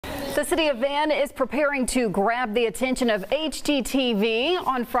The city of Van is preparing to grab the attention of HGTV.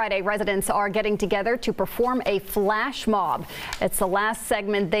 On Friday, residents are getting together to perform a flash mob. It's the last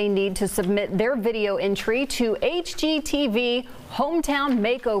segment they need to submit their video entry to HGTV Hometown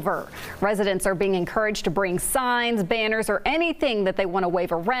Makeover. Residents are being encouraged to bring signs, banners, or anything that they want to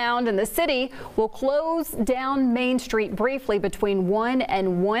wave around, and the city will close down Main Street briefly between 1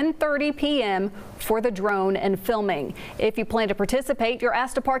 and 1:30 p.m. for the drone and filming. If you plan to participate, you're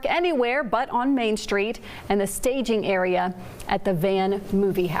asked to park anywhere but on Main Street and the staging area at the Van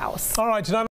Movie House. All right, tonight.